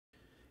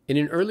In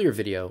an earlier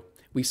video,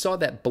 we saw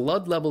that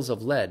blood levels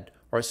of lead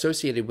are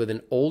associated with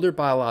an older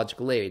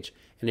biological age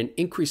and an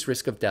increased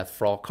risk of death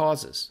for all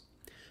causes.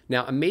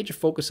 Now, a major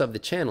focus of the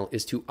channel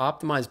is to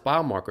optimize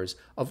biomarkers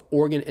of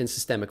organ and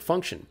systemic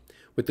function,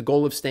 with the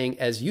goal of staying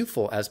as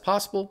youthful as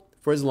possible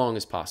for as long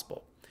as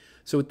possible.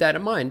 So with that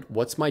in mind,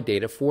 what's my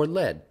data for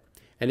lead?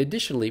 And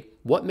additionally,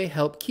 what may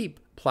help keep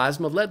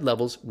plasma lead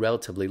levels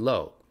relatively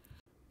low?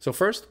 So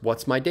first,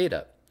 what's my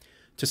data?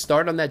 To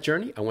start on that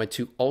journey, I went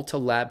to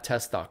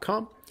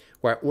ultalabtest.com,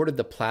 where I ordered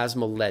the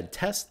plasma lead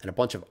test and a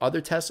bunch of other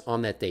tests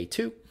on that day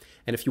too.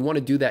 And if you want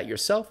to do that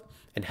yourself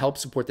and help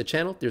support the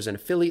channel, there's an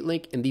affiliate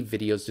link in the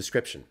video's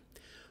description.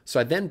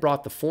 So I then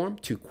brought the form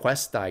to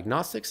Quest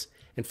Diagnostics,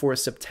 and for a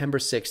September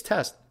 6th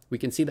test, we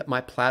can see that my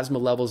plasma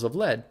levels of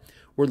lead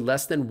were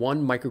less than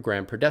 1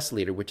 microgram per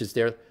deciliter, which is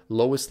their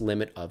lowest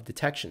limit of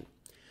detection.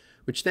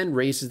 Which then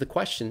raises the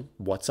question,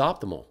 what's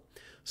optimal?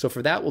 So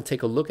for that, we'll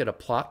take a look at a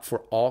plot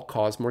for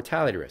all-cause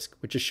mortality risk,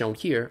 which is shown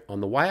here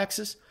on the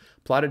y-axis,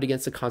 plotted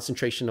against the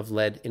concentration of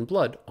lead in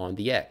blood on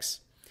the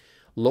x.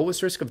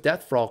 Lowest risk of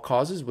death for all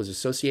causes was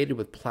associated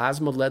with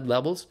plasma lead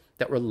levels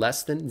that were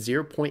less than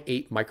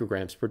 0.8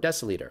 micrograms per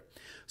deciliter.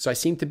 So I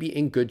seem to be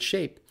in good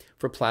shape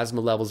for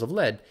plasma levels of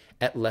lead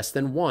at less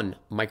than 1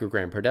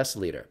 microgram per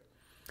deciliter.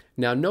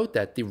 Now note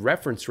that the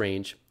reference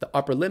range, the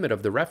upper limit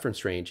of the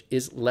reference range,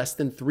 is less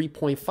than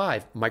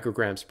 3.5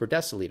 micrograms per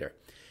deciliter.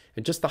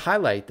 And just to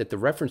highlight that the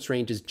reference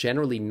range is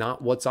generally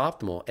not what's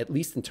optimal, at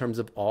least in terms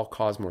of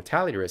all-cause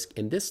mortality risk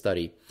in this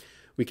study,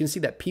 we can see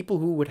that people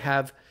who would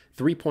have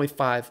 3.5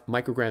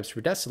 micrograms per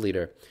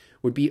deciliter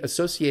would be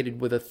associated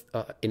with a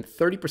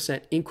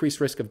 30% increased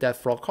risk of death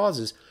for all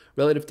causes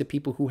relative to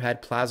people who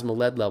had plasma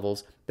lead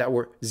levels that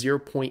were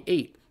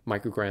 0.8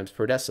 micrograms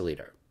per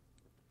deciliter.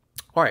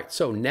 All right,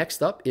 so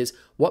next up is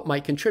what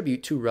might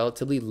contribute to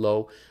relatively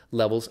low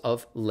levels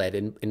of lead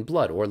in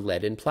blood or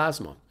lead in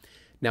plasma.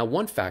 Now,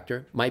 one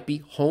factor might be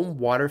home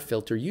water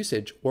filter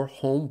usage or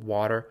home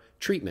water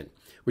treatment,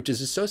 which is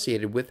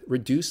associated with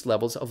reduced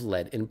levels of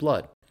lead in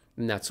blood.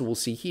 And that's what we'll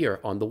see here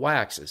on the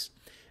y-axis.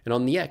 And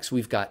on the x,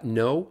 we've got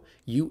no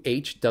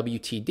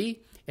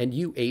UHWTD and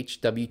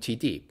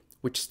UHWTD,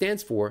 which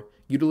stands for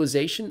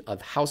utilization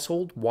of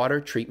household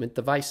water treatment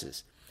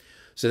devices.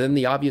 So then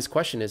the obvious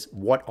question is,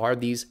 what are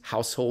these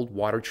household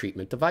water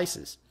treatment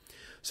devices?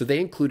 So they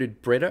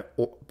included Brita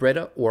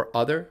or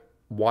other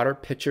water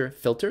pitcher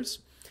filters,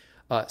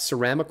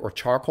 ceramic or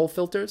charcoal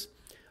filters,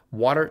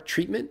 water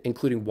treatment,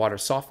 including water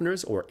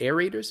softeners or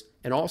aerators,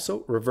 and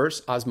also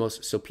reverse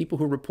osmosis. So people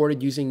who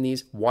reported using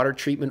these water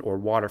treatment or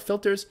water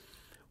filters,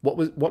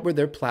 what were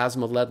their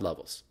plasma lead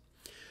levels?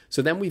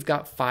 So then we've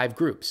got 5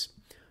 groups.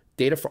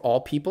 Data for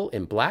all people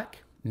in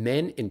black,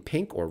 men in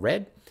pink or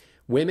red,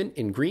 women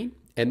in green,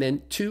 and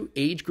then 2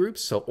 age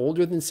groups, so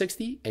older than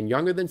 60 and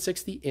younger than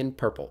 60 in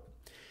purple.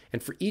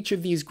 And for each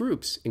of these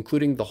groups,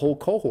 including the whole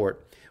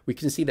cohort, we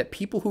can see that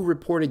people who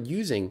reported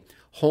using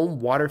home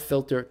water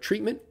filter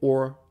treatment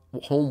or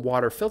home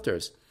water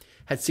filters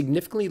had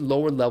significantly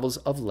lower levels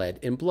of lead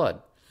in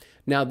blood.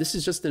 Now, this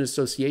is just an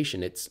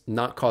association. It's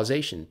not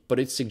causation, but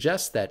it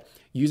suggests that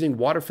using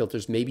water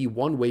filters may be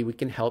one way we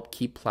can help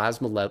keep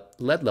plasma lead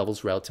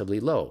levels relatively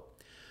low.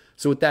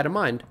 So with that in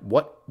mind,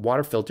 what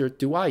water filter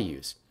do I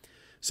use?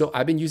 So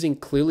I've been using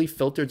Clearly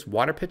Filtered's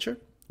water pitcher,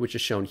 which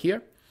is shown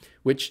here,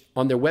 which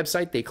on their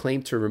website, they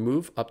claim to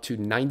remove up to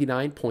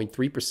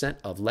 99.3%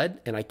 of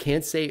lead. And I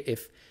can't say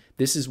if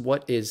this is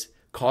what is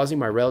causing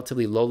my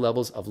relatively low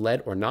levels of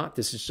lead or not.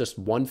 This is just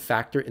one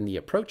factor in the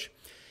approach.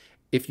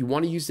 If you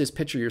want to use this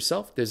pitcher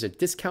yourself, there's a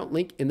discount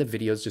link in the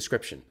video's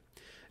description.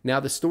 Now,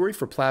 the story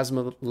for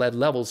plasma lead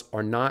levels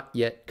are not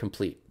yet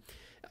complete.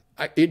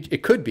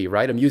 It could be,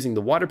 right? I'm using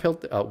the water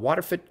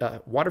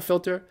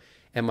filter,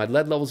 and my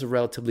lead levels are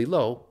relatively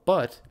low,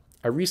 but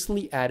I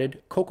recently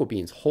added cocoa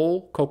beans,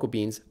 whole cocoa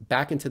beans,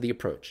 back into the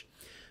approach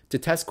to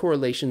test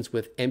correlations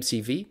with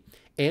MCV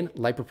and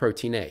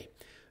lipoprotein A.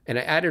 And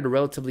I added a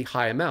relatively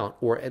high amount,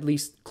 or at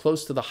least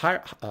close to the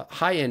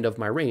high end of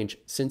my range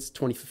since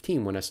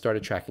 2015 when I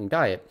started tracking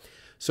diet,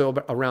 so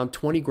around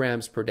 20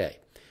 grams per day.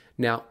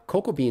 Now,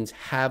 cocoa beans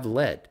have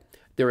lead.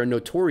 They're a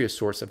notorious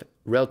source of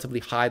relatively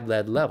high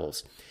lead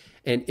levels.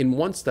 And in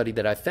one study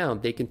that I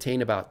found, they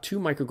contain about 2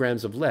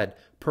 micrograms of lead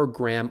per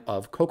gram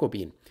of cocoa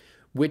bean,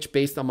 which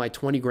based on my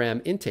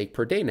 20-gram intake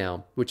per day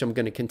now, which I'm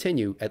going to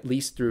continue at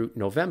least through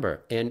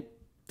November and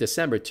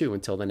December too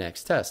until the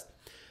next test,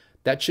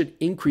 that should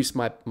increase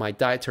my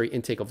dietary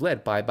intake of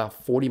lead by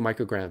about 40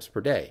 micrograms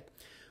per day.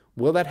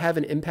 Will that have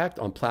an impact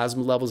on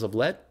plasma levels of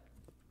lead?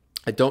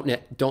 I don't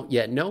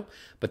yet know,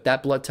 but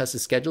that blood test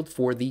is scheduled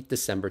for the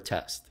December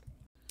test.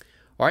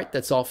 All right,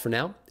 that's all for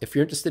now. If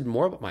you're interested in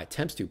more about my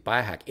attempts to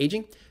biohack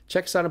aging,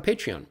 check us out on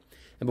Patreon.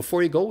 And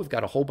before you go, we've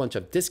got a whole bunch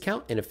of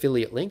discount and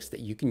affiliate links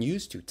that you can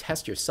use to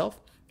test yourself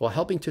while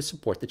helping to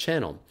support the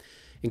channel,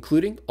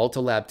 including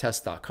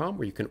ultalabtest.com,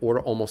 where you can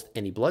order almost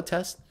any blood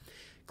test,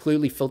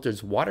 Clearly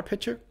Filtered's water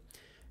pitcher,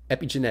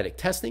 epigenetic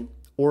testing,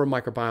 oral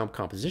microbiome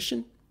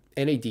composition,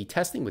 NAD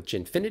testing with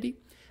Ginfinity,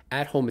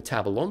 at-home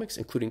metabolomics,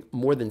 including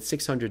more than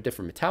 600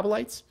 different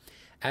metabolites,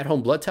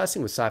 At-home blood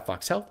testing with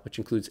SciFox Health, which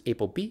includes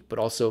ApoB, but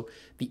also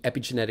the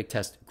epigenetic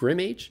test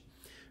ConquerAging,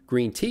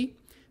 green tea,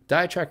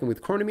 diet tracking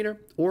with Chronometer,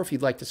 or if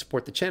you'd like to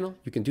support the channel,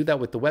 you can do that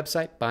with the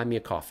website Buy Me a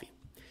Coffee.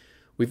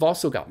 We've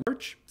also got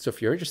merch, so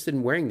if you're interested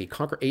in wearing the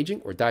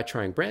ConquerAging or Diet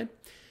Trying brand,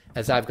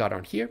 as I've got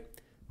on here,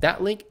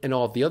 that link and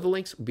all of the other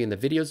links will be in the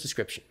video's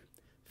description.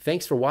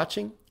 Thanks for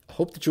watching. I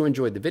hope that you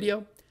enjoyed the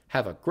video.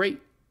 Have a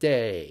great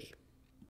day.